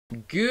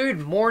Good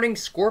morning,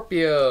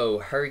 Scorpio.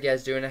 How are you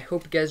guys doing? I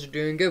hope you guys are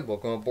doing good.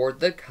 Welcome aboard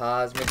the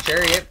Cosmic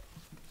Chariot.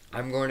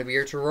 I'm going to be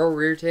your tarot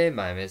reader today.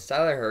 My name is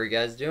Tyler. How are you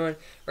guys doing?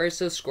 Alright,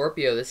 so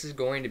Scorpio, this is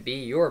going to be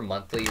your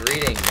monthly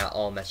reading. Not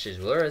all messages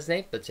will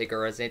resonate, but take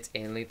what resonates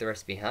and leave the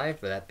rest behind.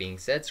 For that being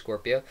said,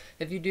 Scorpio,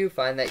 if you do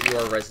find that you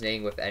are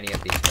resonating with any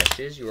of these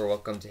messages, you are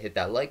welcome to hit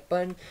that like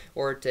button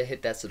or to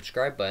hit that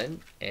subscribe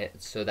button, and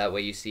so that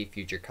way you see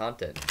future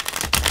content.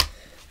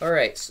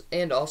 Alright,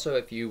 and also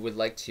if you would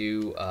like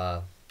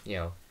to,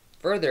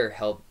 further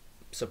help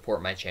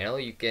support my channel,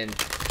 you can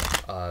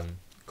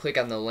click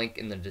on the link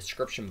in the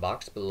description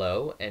box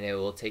below, and it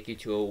will take you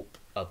to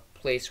a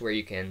place where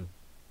you can,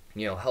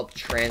 help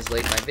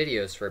translate my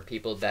videos for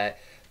people that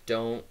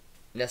don't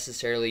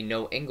necessarily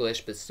know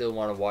English but still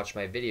want to watch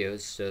my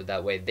videos, so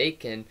that way they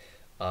can,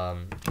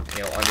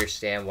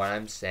 understand what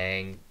I'm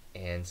saying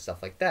and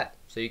stuff like that.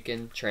 So you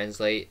can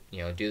translate,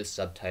 do the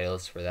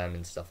subtitles for them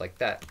and stuff like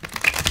that.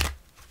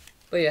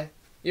 But yeah,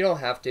 you don't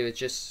have to. It's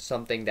just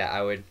something that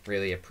I would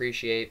really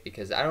appreciate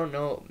because I don't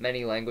know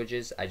many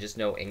languages. I just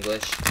know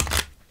English.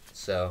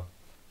 So,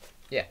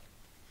 yeah.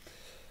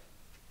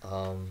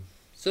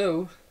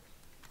 So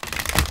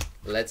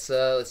let's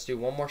do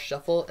one more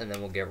shuffle and then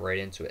we'll get right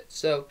into it.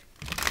 So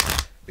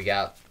we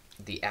got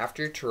the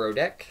After Tarot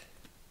deck,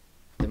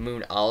 the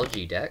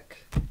Moonology deck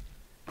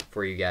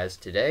for you guys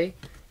today,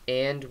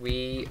 and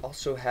we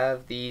also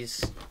have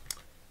these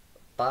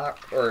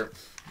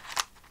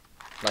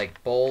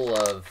bowl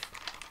of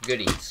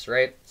goodies,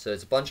 right? So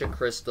it's a bunch of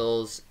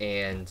crystals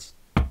and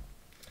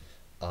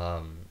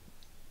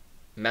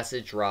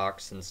message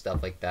rocks and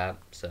stuff like that.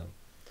 So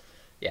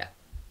yeah,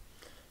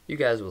 you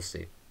guys will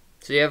see.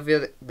 So you have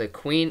the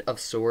Queen of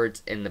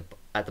Swords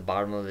at the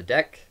bottom of the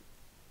deck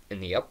in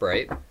the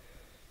upright.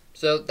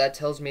 So that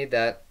tells me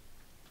that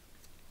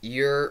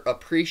you're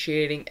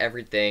appreciating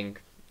everything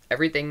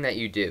that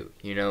you do,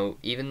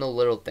 even the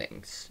little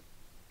things.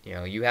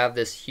 You have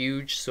this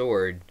huge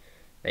sword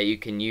that you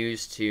can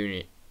use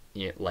to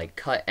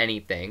cut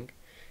anything,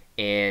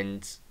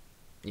 and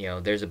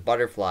there's a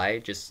butterfly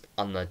just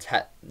on the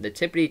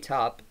tippity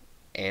top,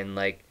 and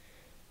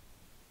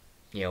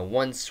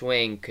one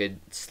swing could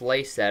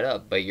slice that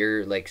up, but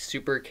you're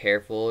super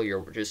careful.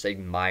 You're just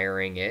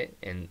admiring it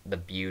and the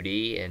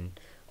beauty and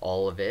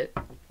all of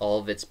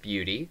its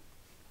beauty,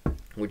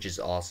 which is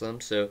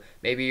awesome. So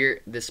maybe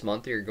this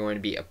month you're going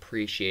to be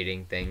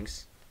appreciating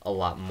things a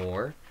lot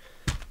more.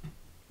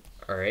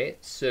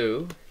 Alright,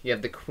 so you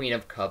have the Queen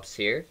of Cups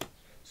here.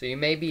 So you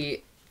may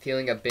be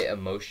feeling a bit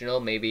emotional.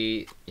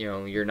 Maybe,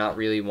 you're not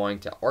really wanting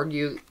to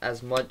argue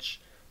as much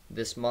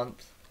this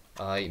month.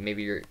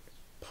 Maybe you're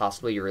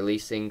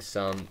releasing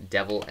some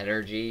devil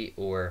energy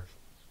or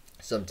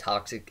some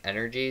toxic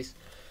energies.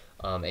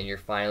 And you're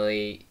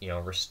finally,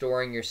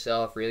 restoring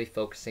yourself, really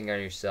focusing on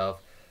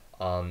yourself,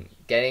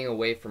 getting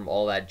away from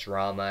all that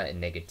drama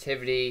and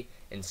negativity,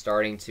 and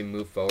starting to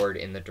move forward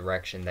in the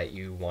direction that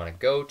you want to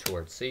go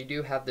towards. So you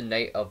do have the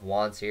Knight of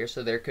Wands here,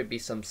 so there could be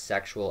some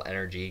sexual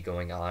energy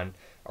going on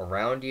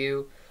around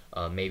you.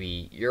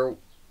 Maybe you're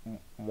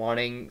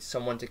wanting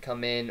someone to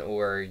come in,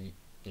 or,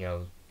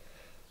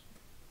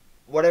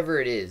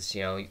 whatever it is,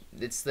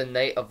 it's the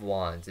Knight of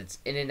Wands. It's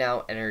in and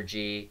out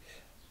energy.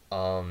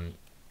 So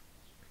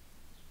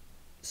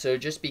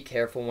just be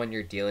careful when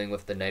you're dealing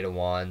with the Knight of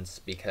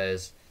Wands,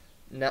 because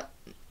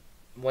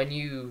when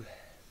you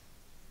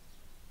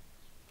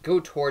go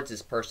towards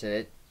this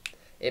person,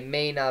 it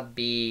may not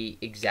be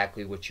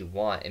exactly what you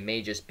want. It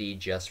may just be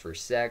just for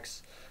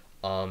sex.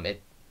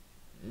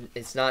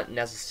 It's not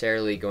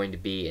necessarily going to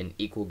be an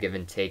equal give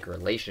and take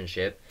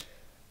relationship.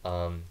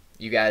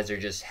 You guys are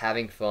just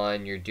having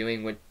fun. You're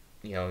doing what,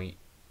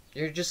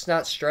 you're just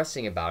not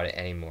stressing about it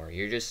anymore.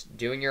 You're just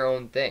doing your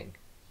own thing,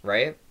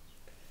 right?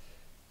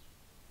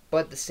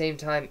 But at the same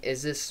time,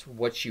 is this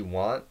what you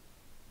want?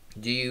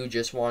 Do you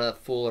just want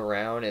to fool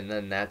around and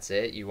then that's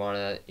it? You want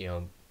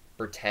to,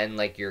 pretend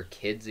like you're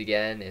kids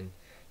again and,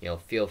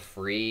 feel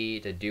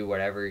free to do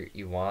whatever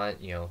you want,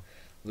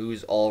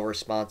 lose all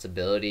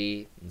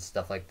responsibility and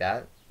stuff like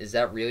that? Is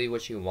that really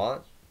what you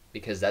want?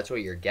 Because that's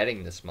what you're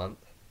getting this month.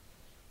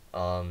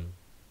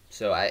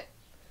 So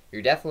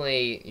you're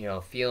definitely,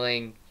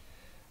 feeling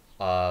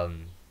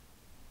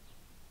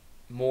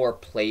more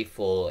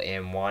playful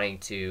and wanting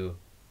to,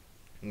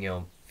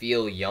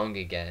 feel young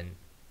again.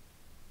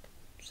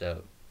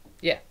 So,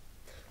 yeah.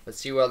 Let's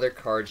see what other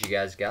cards you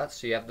guys got.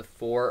 So you have the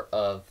Four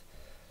of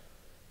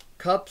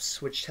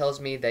Cups, which tells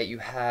me that you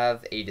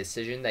have a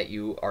decision that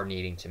you are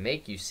needing to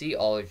make. You see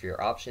all of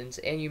your options,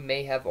 and you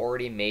may have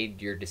already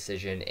made your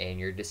decision, and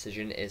your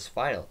decision is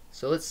final.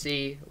 So let's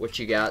see what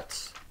you got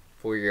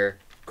for your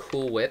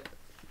Cool Whip.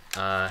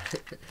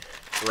 Rocks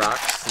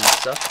and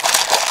stuff.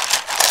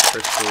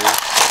 Crystals.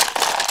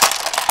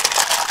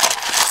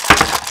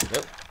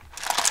 Nope.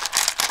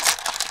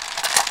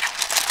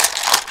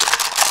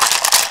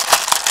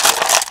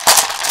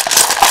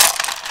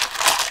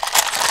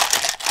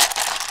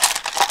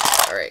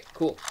 Alright,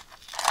 cool.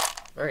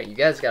 Alright, you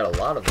guys got a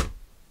lot of them.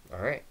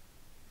 Alright.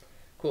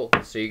 Cool.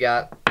 So you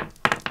got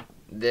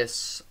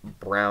this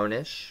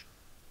brownish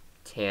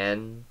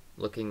tan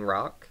looking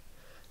rock.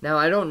 Now,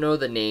 I don't know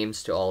the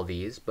names to all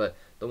these, but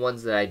the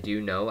ones that I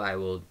do know, I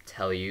will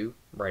tell you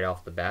right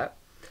off the bat.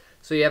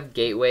 So you have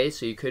gateway,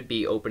 so you could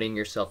be opening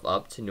yourself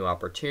up to new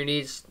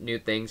opportunities. New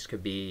things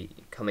could be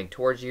coming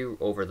towards you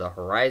over the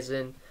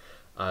horizon.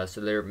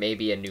 So there may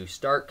be a new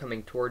start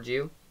coming towards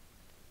you.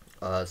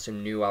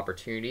 Some new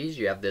opportunities.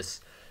 You have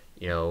this,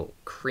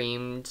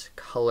 creamed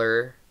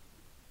color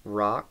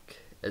rock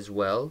as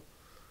well.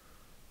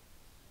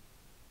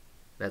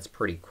 That's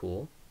pretty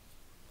cool.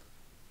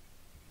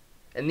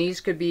 And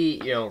these could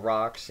be,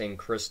 rocks and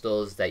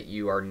crystals that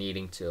you are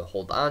needing to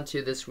hold on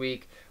to this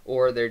week,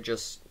 or they're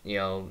just,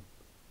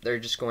 they're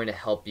just going to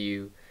help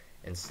you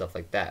and stuff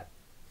like that.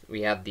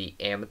 We have the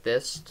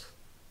amethyst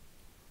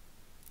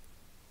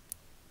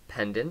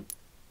pendant,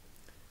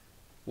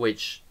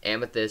 which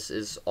amethyst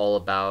is all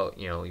about,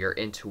 your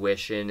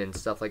intuition and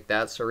stuff like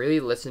that. So really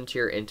listen to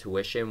your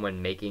intuition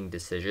when making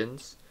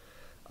decisions.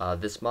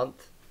 This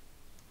month,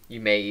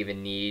 you may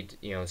even need,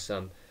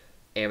 some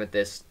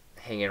amethyst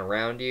hanging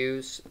around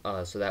you,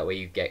 so that way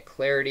you get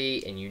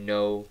clarity and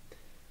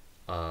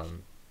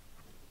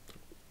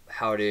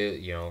how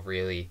to,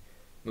 really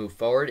move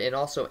forward. And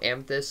also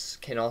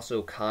amethyst can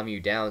also calm you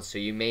down, so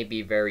you may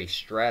be very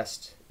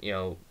stressed,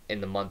 in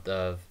the month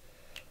of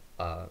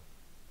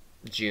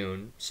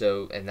June,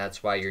 and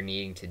that's why you're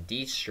needing to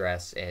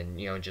de-stress and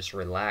just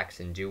relax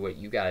and do what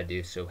you gotta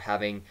do. So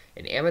having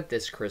an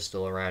amethyst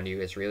crystal around you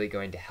is really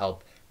going to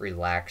help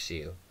relax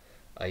you.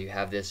 You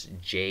have this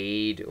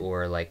jade,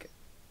 or like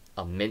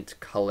a mint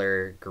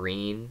color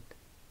green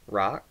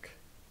rock.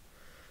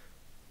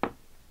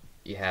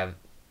 You have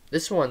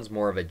this one's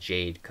more of a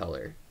jade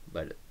color,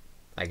 but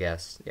I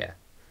guess, yeah.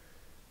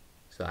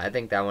 So I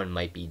think that one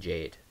might be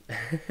jade.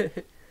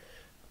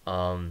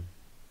 But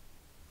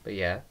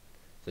yeah,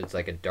 so it's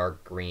like a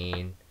dark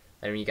green.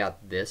 And you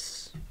got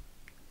this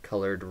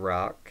colored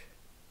rock.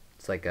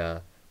 It's like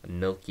a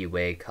Milky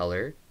Way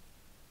color.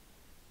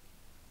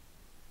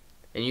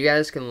 And you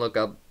guys can look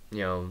up,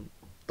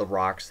 the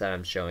rocks that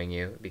I'm showing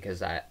you,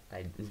 because I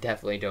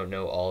definitely don't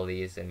know all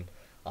these, and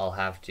I'll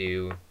have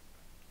to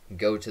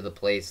go to the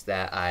place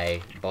that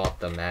I bought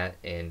them at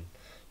and,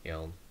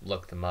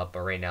 look them up.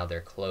 But right now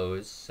they're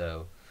closed,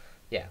 so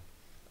yeah.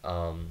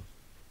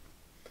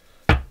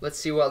 Let's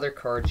see what other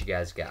cards you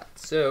guys got.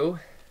 So,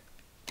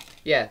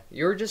 yeah,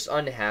 you're just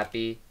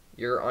unhappy.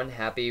 You're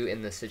unhappy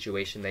in the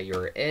situation that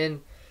you're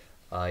in.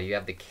 You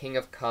have the King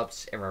of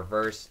Cups in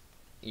reverse.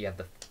 You have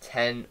the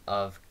 10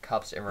 of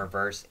Cups in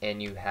reverse,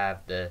 and you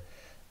have the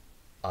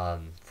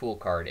Fool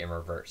card in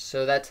reverse.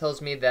 So that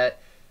tells me that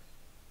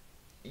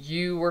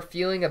you were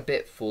feeling a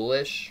bit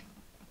foolish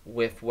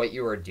with what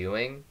you were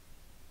doing,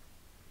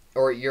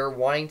 or you're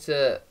wanting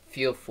to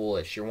feel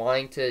foolish. You're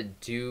wanting to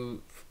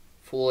do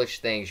foolish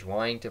things. You're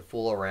wanting to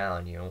fool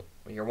around.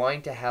 You're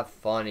wanting to have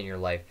fun in your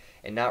life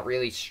and not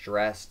really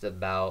stressed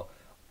about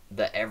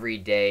the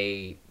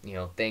everyday,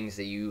 things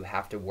that you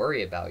have to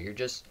worry about.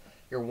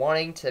 You're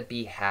wanting to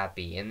be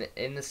happy.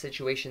 In the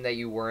situation that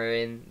you were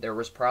in, there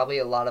was probably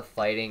a lot of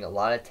fighting, a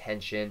lot of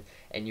tension,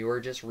 and you were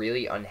just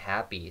really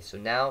unhappy. So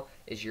now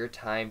is your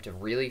time to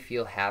really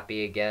feel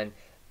happy again.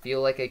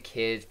 Feel like a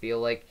kid. Feel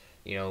like,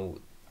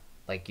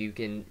 like you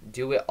can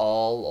do it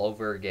all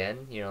over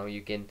again.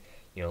 You can,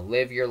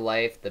 live your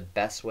life the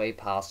best way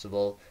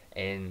possible,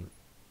 and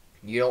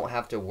you don't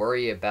have to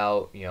worry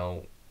about,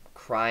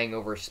 crying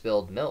over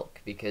spilled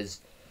milk,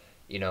 because,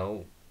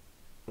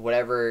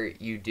 whatever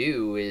you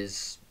do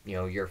is,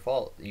 your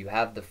fault. You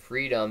have the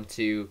freedom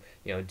to,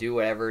 do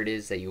whatever it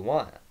is that you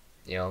want.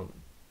 You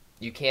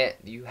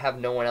have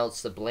no one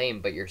else to blame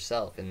but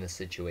yourself in this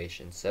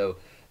situation. So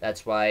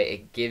that's why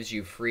it gives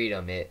you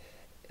freedom.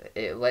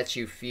 It lets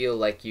you feel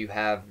like you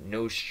have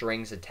no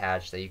strings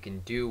attached, that you can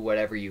do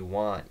whatever you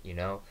want,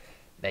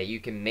 that you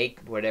can make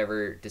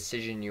whatever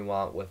decision you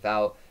want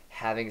without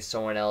having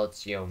someone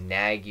else,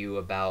 nag you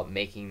about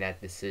making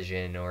that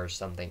decision or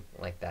something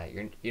like that.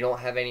 You don't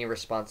have any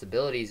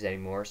responsibilities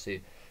anymore, so,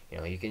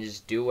 you can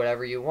just do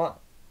whatever you want,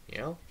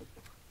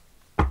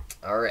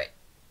 Alright,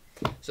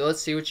 so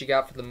let's see what you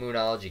got for the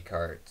Moonology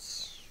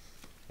cards.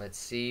 Let's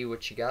see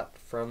what you got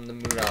from the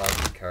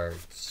Moonology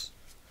cards.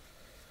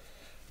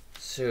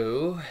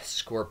 So,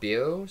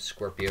 Scorpio.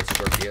 For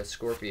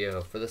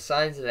the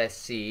signs that I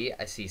see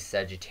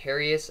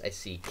Sagittarius, I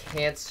see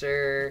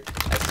Cancer,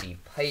 I see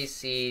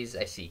Pisces,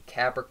 I see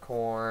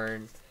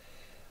Capricorn.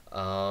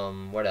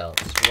 What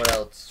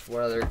else?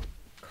 What other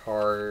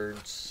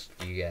cards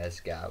do you guys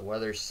got? What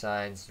other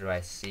signs do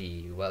I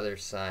see?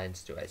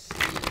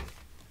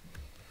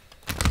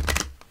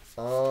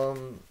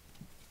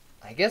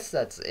 I guess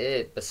that's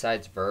it,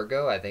 besides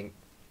Virgo. I think,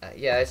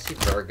 yeah, I see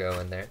Virgo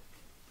in there.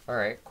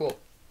 Alright, cool.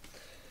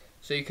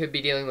 So you could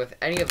be dealing with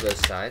any of those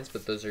signs,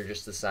 but those are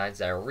just the signs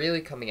that are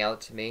really coming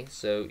out to me.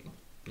 So,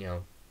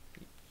 you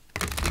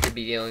could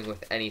be dealing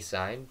with any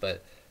sign,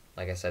 but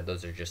like I said,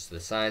 those are just the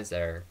signs that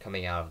are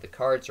coming out of the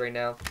cards right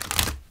now.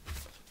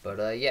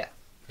 But, yeah.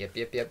 Yep.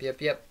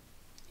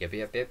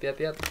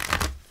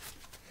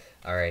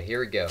 Alright, here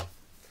we go.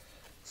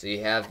 So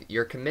you have,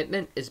 your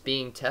commitment is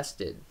being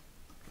tested.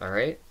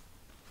 Alright?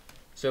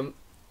 So,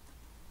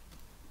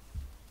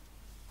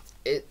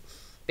 it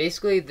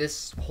basically,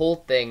 this whole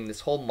thing,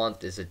 this whole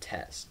month is a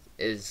test.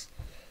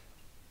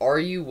 Are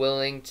you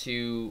willing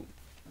to,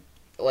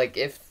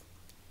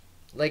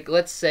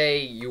 let's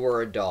say you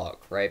were a dog,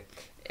 right?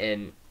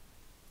 And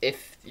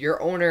if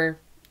your owner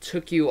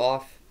took you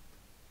off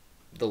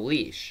the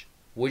leash,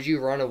 would you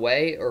run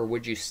away or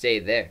would you stay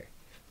there?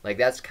 Like,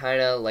 that's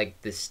kind of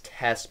like this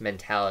test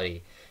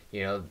mentality,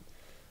 you know,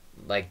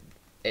 like,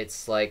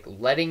 it's like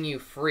letting you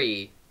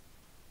free,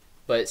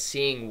 but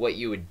seeing what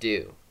you would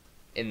do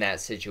in that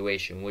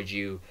situation. Would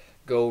you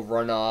go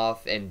run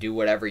off and do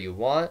whatever you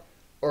want,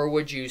 or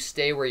would you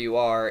stay where you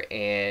are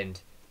and,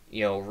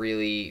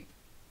 really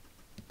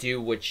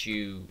do what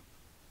you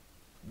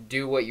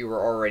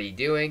were already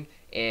doing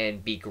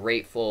and be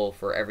grateful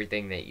for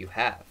everything that you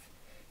have,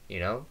 you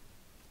know?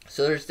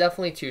 So there's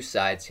definitely two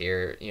sides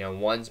here.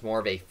 One's more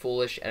of a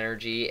foolish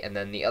energy, and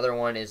then the other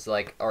one is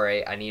like, all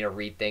right, I need to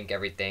rethink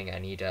everything. I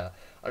need to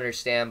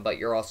understand, but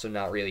you're also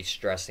not really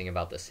stressing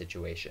about the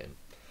situation.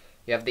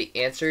 You have the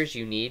answers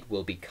you need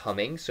will be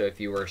coming. So if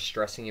you were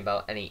stressing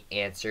about any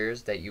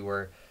answers that you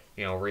were,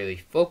 really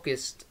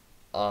focused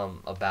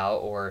about,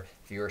 or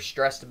if you were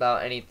stressed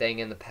about anything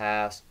in the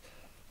past,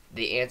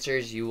 the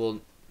answers you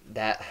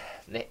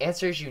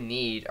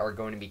need are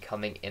going to be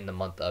coming in the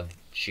month of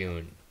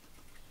June.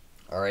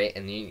 Alright,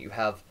 and then you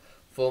have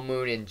full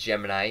moon in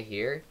Gemini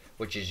here,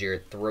 which is your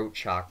throat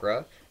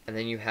chakra. And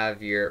then you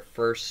have your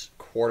first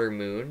quarter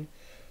moon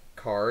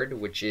card,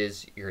 which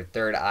is your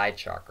third eye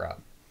chakra.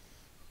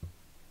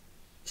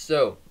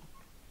 So,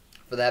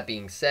 for that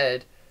being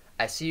said,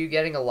 I see you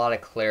getting a lot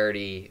of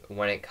clarity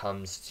when it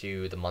comes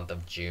to the month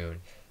of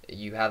June.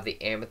 You have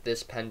the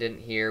amethyst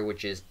pendant here,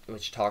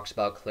 which talks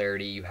about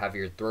clarity. You have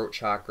your throat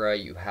chakra,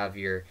 you have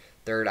your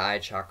third eye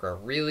chakra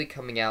really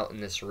coming out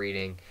in this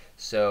reading.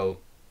 So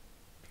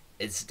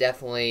it's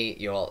definitely,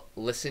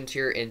 listen to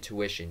your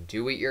intuition.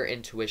 Do what your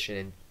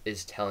intuition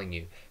is telling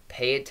you.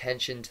 Pay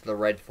attention to the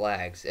red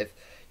flags. If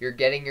you're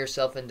getting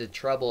yourself into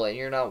trouble and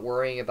you're not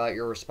worrying about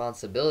your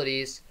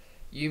responsibilities,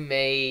 you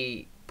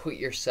may put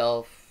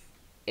yourself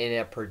in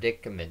a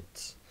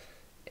predicament.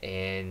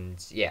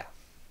 And yeah.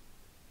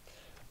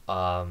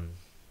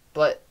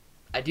 But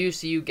I do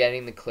see you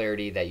getting the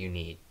clarity that you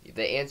need.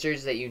 The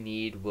answers that you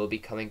need will be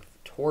coming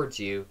towards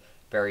you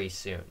very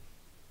soon.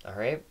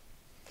 Alright?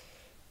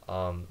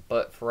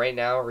 But for right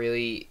now,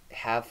 really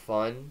have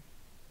fun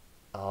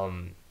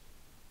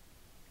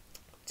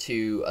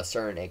to a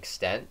certain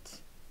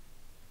extent.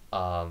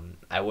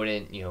 I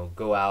wouldn't,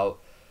 go out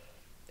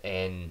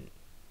and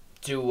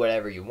do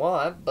whatever you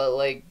want,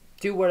 but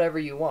do whatever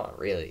you want,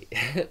 really.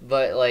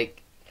 But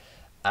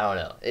I don't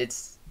know.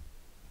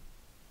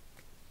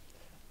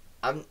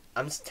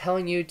 I'm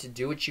telling you to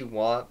do what you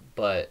want,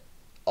 but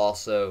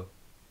also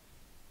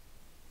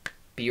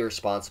be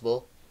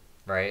responsible,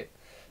 right?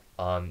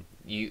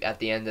 You, at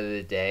the end of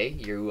the day,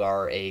 you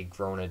are a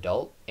grown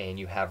adult and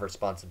you have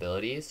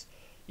responsibilities.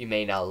 You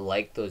may not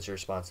like those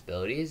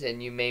responsibilities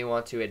and you may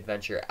want to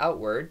adventure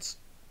outwards,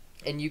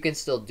 and you can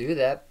still do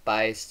that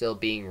by still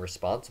being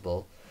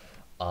responsible.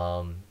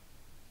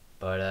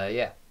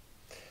 Yeah.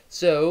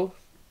 So,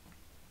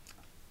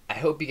 I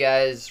hope you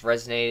guys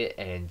resonated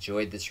and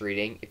enjoyed this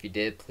reading. If you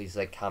did, please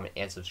like, comment,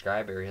 and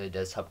subscribe. It really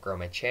does help grow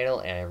my channel,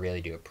 and I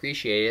really do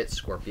appreciate it,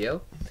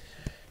 Scorpio.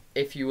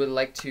 If you would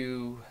like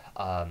to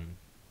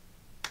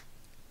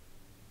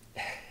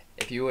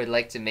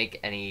make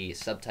any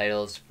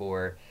subtitles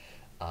for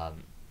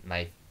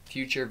my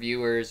future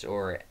viewers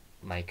or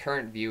my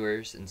current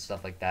viewers and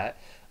stuff like that,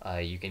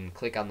 you can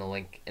click on the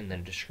link in the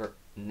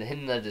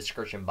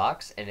description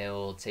box, and it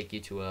will take you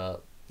to a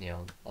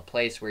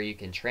place where you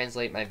can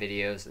translate my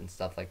videos and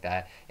stuff like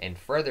that and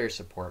further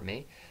support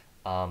me.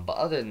 But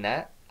other than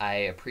that, I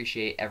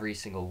appreciate every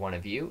single one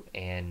of you,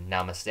 and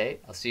namaste.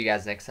 I'll see you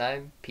guys next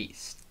time.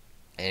 Peace.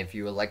 And if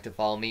you would like to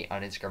follow me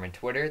on Instagram and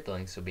Twitter, the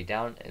links will be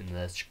down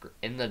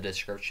in the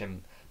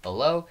description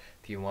below.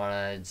 If you want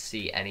to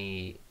see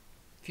any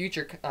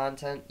future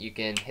content, you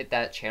can hit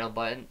that channel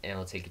button and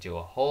it'll take you to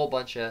a whole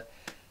bunch of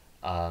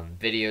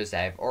videos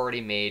that I've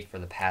already made for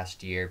the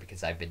past year,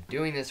 because I've been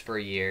doing this for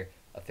a year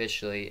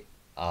officially.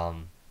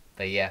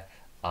 But yeah,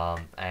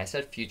 and I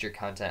said future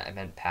content, I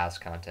meant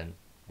past content,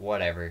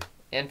 whatever,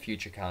 and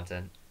future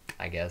content,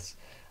 I guess.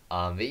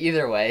 But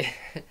either way,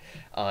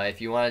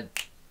 if you want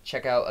to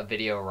check out a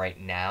video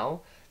right now,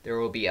 there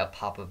will be a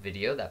pop-up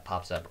video that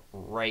pops up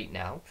right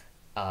now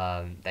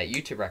that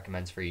YouTube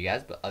recommends for you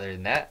guys. But other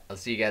than that, I'll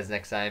see you guys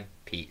next time.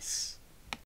 Peace.